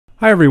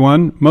Hi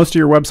everyone, most of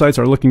your websites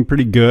are looking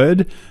pretty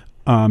good.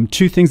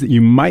 Two things that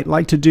you might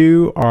like to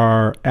do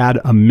are add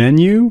a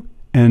menu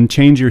and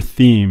change your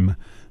theme.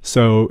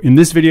 So in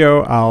this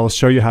video I'll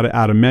show you how to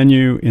add a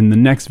menu. In the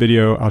next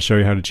video I'll show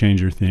you how to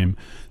change your theme.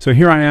 So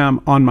here I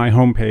am on my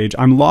home page.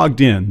 I'm logged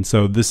in,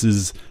 so this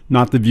is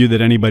not the view that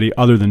anybody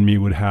other than me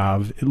would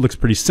have. It looks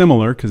pretty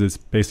similar because it's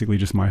basically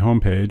just my home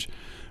page,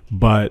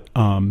 but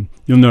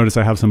you'll notice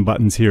I have some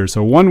buttons here.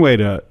 So one way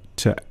to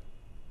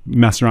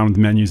mess around with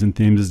menus and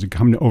themes is to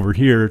come over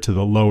here to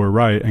the lower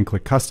right and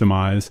click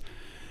customize,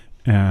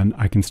 and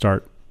I can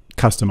start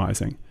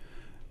customizing.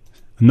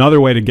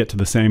 Another way to get to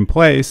the same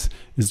place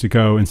is to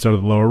go, instead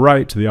of the lower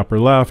right, to the upper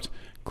left,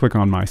 click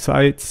on my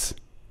sites,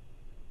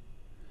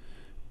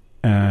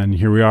 and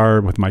here we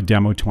are with my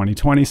demo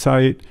 2020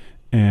 site,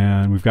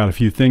 and we've got a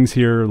few things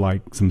here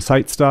like some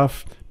site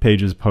stuff,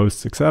 pages,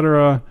 posts,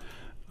 etc.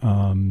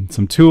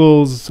 Some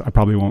tools I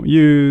probably won't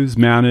use,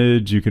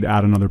 manage, you could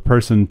add another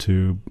person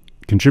to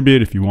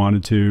contribute if you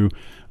wanted to,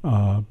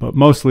 but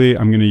mostly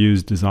I'm going to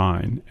use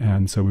design.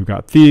 And so we've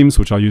got themes,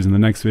 which I'll use in the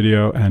next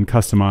video, and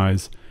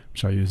customize,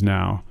 which I'll use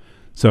now.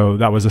 So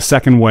that was a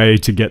second way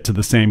to get to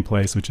the same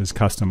place, which is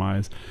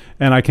customize.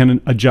 And I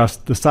can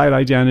adjust the site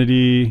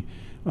identity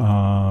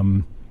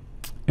and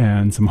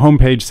some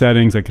homepage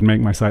settings. I can make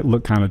my site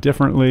look kind of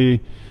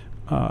differently,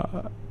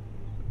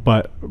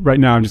 but right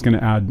now I'm just going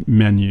to add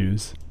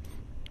menus.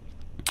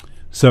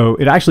 So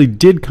it actually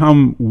did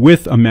come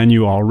with a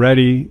menu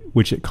already,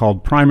 which it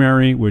called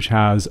primary, which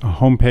has a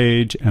home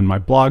page and my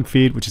blog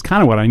feed, which is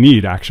kind of what I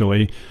need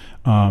actually.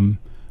 But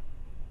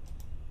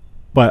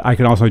I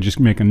could also just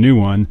make a new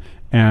one,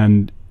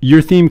 and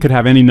your theme could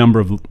have any number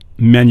of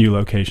menu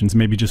locations,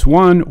 maybe just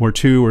one or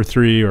two or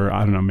three, or I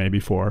don't know, maybe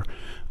four.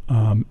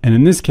 And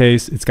in this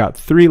case, it's got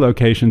 3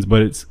 locations,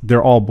 but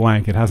they're all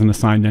blank. It hasn't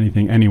assigned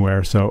anything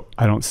anywhere, so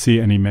I don't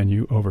see any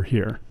menu over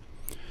here.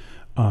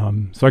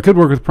 So I could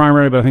work with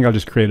primary, but I think I'll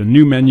just create a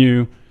new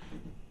menu.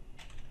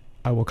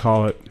 I will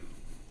call it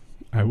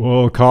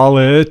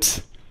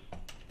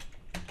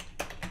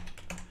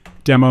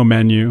demo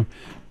menu.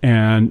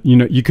 And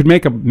you could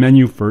make a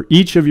menu for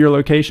each of your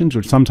locations,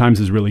 which sometimes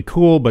is really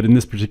cool, but in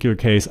this particular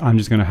case I'm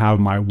just going to have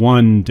my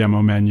one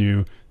demo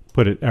menu,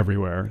 put it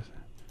everywhere.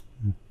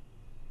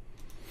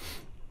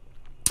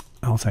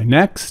 I'll say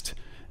next,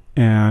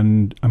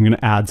 and I'm going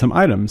to add some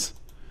items.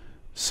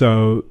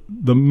 So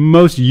the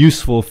most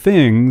useful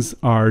things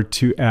are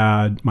to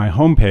add my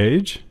home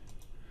page,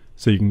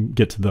 so you can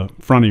get to the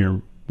front of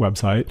your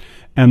website,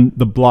 and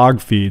the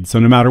blog feed. So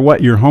no matter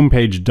what your home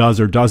page does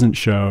or doesn't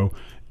show,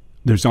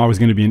 there's always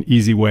going to be an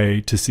easy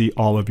way to see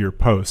all of your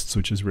posts,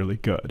 which is really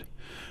good.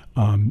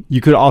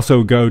 You could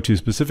also go to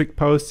specific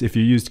posts if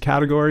you used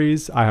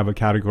categories. I have a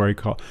category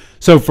called,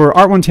 so for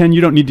Art 110 you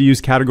don't need to use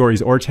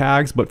categories or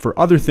tags, but for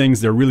other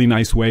things they're really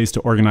nice ways to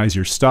organize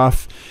your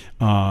stuff.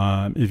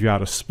 If you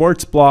had a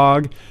sports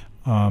blog,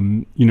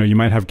 you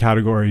might have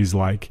categories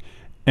like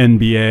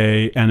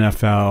NBA,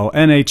 NFL,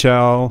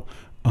 NHL,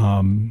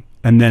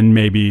 and then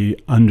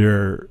maybe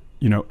under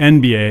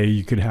NBA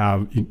you could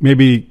have,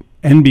 maybe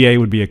NBA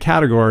would be a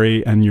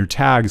category, and your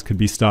tags could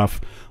be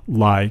stuff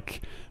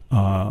like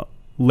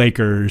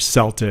Lakers,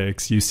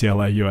 Celtics,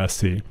 UCLA,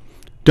 USC.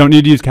 Don't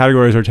need to use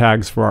categories or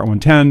tags for Art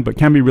 110, but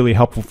can be really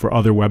helpful for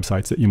other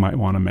websites that you might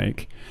want to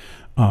make.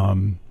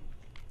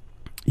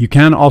 You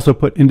can also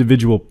put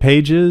individual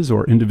pages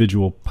or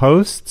individual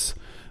posts,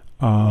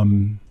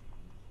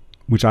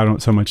 which I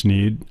don't so much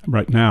need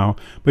right now,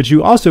 but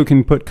you also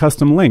can put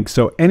custom links.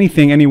 So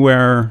anything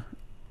anywhere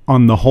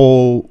on the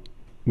whole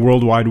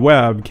World Wide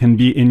Web can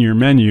be in your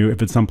menu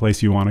if it's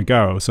someplace you want to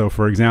go. So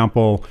for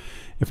example,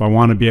 if I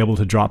want to be able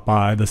to drop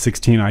by the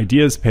 16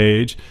 ideas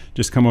page,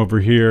 just come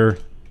over here,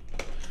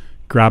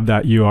 grab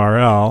that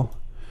URL,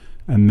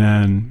 and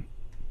then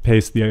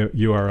paste the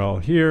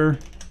URL here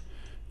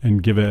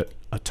and give it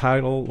a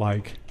title,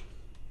 like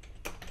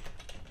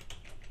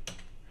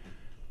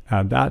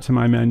add that to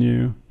my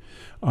menu.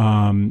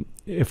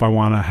 If I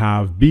want to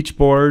have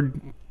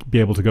Beachboard, be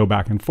able to go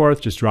back and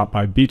forth, just drop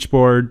by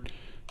Beachboard,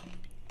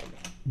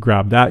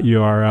 grab that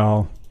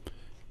URL,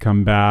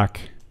 come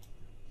back,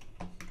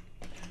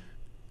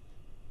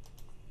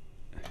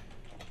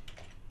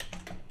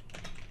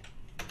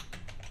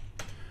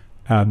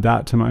 add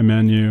that to my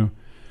menu.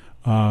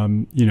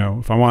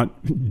 If I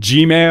want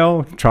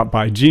Gmail, drop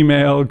by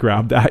Gmail,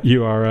 grab that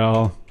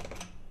URL.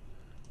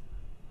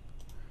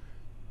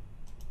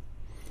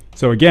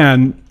 So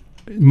again,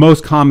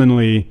 most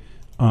commonly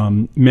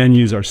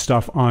menus are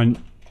stuff on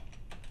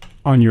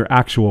your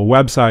actual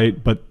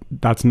website, but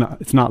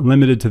it's not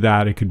limited to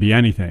that. It could be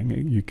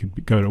anything. You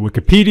could go to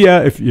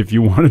Wikipedia if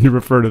you wanted to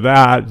refer to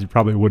that. You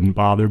probably wouldn't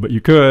bother, but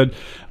you could,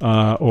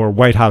 or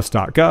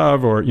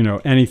whitehouse.gov,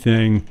 or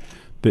anything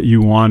that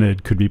you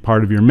wanted could be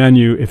part of your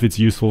menu if it's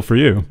useful for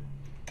you.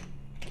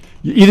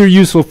 Either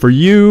useful for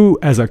you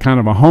as a kind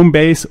of a home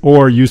base,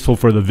 or useful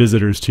for the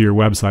visitors to your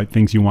website,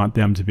 things you want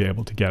them to be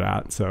able to get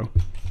at. So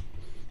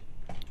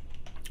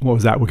what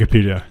was that,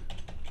 Wikipedia?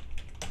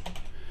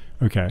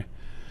 Okay,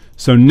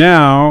 so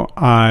now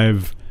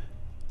I've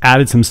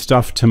added some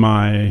stuff to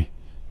my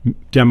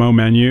demo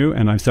menu,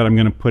 and I've said I'm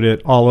going to put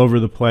it all over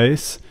the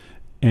place.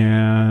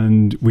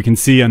 And we can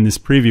see on this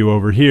preview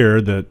over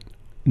here that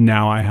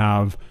now I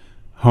have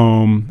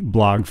home,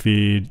 blog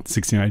feed,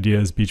 16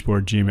 ideas,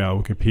 Beachboard,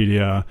 Gmail,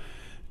 Wikipedia,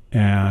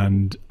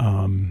 and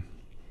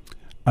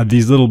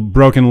these little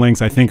broken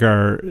links I think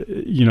are,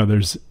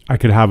 I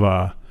could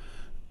have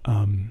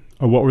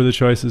what were the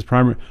choices?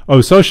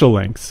 Social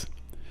links.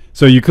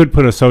 So you could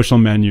put a social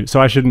menu. So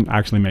I shouldn't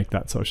actually make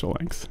that social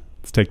links.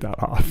 Let's take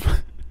that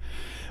off.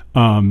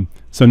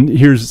 So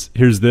here's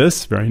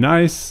this, very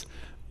nice.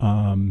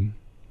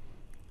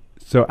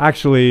 So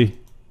actually,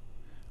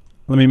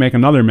 let me make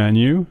another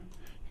menu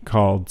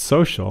called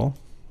social.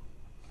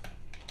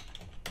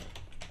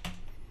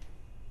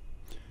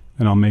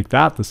 And I'll make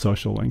that the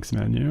social links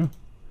menu.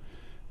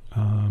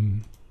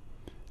 And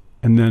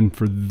then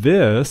for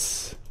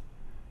this,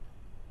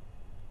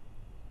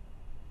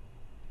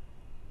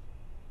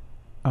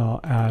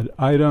 I'll add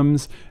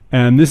items.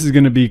 And this is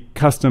going to be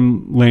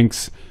custom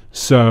links.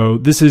 So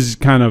this is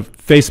kind of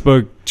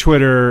Facebook,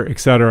 Twitter,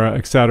 etc.,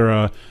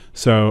 etc.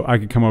 So I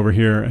could come over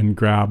here and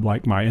grab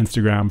like my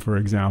Instagram, for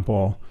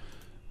example.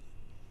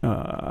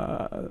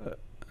 Okay,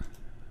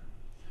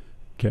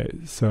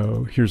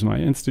 so here's my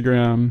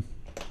Instagram.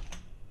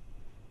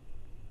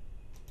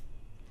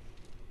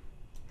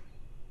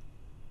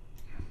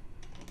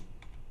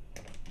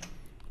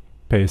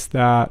 Paste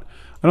that.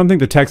 I don't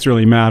think the text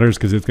really matters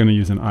because it's going to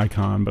use an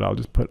icon, but I'll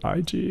just put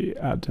IG,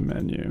 add to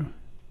menu.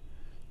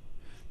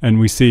 And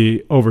we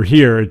see over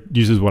here, it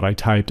uses what I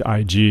typed,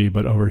 IG,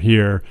 but over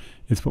here,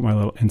 it's put my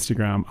little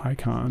Instagram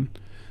icon.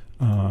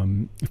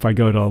 If I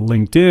go to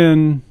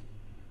LinkedIn,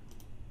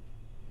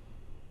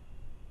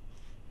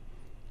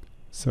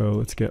 so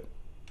let's get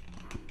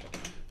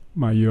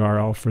my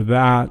URL for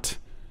that.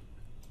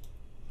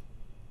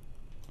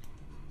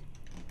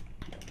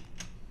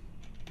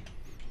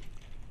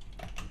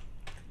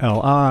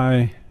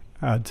 LI,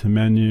 add to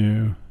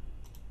menu.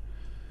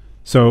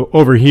 So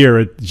over here,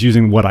 it's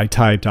using what I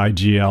typed,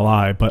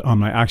 IGLI, but on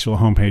my actual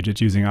homepage, it's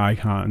using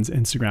icons,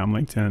 Instagram,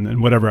 LinkedIn,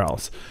 and whatever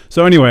else.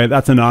 So anyway,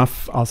 that's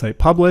enough. I'll say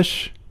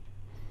publish.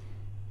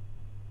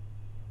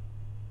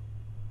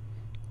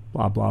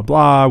 Blah, blah,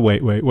 blah.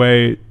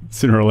 Wait.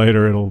 Sooner or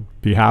later, it'll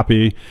be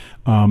happy.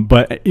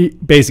 But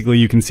basically,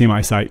 you can see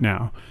my site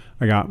now.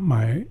 I got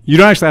my, you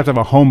don't actually have to have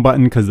a home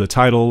button because the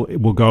title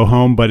will go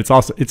home, but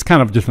it's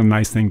kind of just a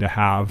nice thing to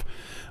have.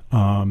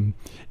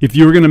 If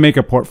you were going to make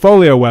a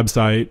portfolio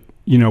website,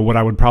 what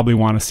I would probably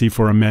want to see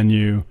for a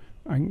menu,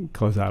 I can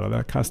close out of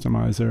that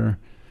customizer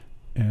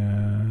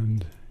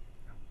and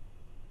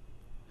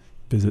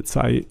visit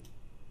site.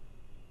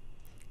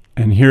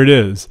 And here it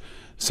is.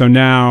 So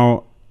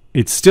now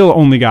it's still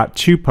only got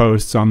 2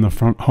 posts on the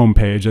front home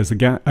page. As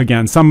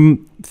again,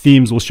 some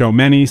themes will show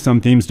many,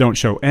 some themes don't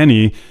show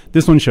any.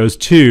 This one shows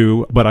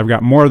 2, but I've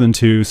got more than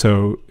 2.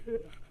 So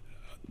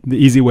the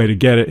easy way to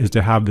get it is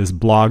to have this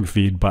blog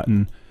feed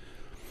button,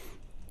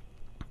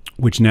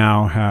 which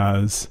now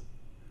has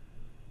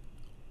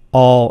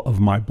all of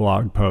my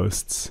blog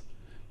posts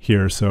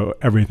here, so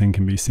everything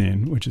can be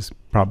seen, which is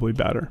probably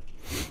better.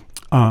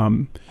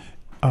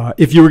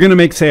 If you were going to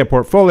make, say, a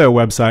portfolio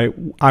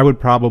website, I would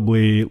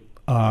probably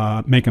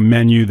make a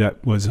menu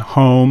that was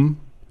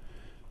home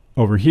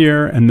over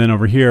here, and then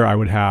over here I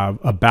would have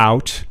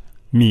about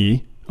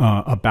me,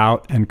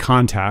 about and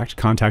contact.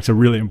 Contact's a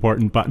really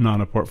important button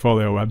on a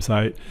portfolio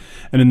website.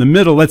 And in the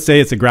middle, let's say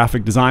it's a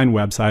graphic design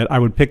website, I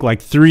would pick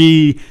like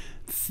 3.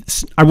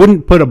 I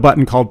wouldn't put a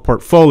button called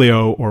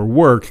portfolio or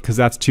work because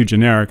that's too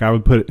generic. I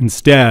would put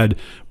instead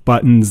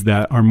buttons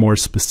that are more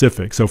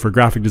specific. So for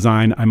graphic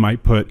design, I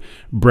might put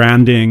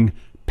branding,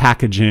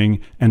 packaging,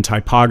 and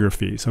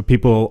typography. So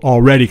people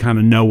already kind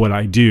of know what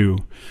I do.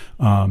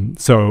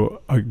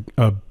 So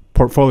a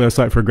portfolio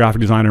site for a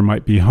graphic designer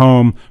might be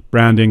home,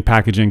 branding,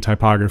 packaging,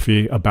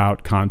 typography,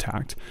 about,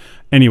 contact.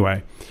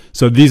 Anyway,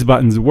 so these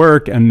buttons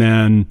work, and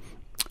then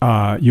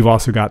you've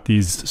also got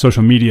these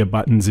social media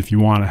buttons if you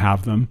want to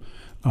have them,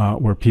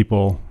 where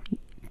people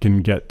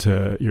can get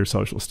to your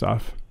social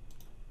stuff.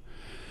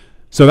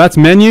 So that's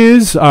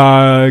menus.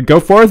 Go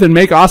forth and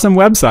make awesome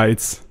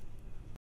websites.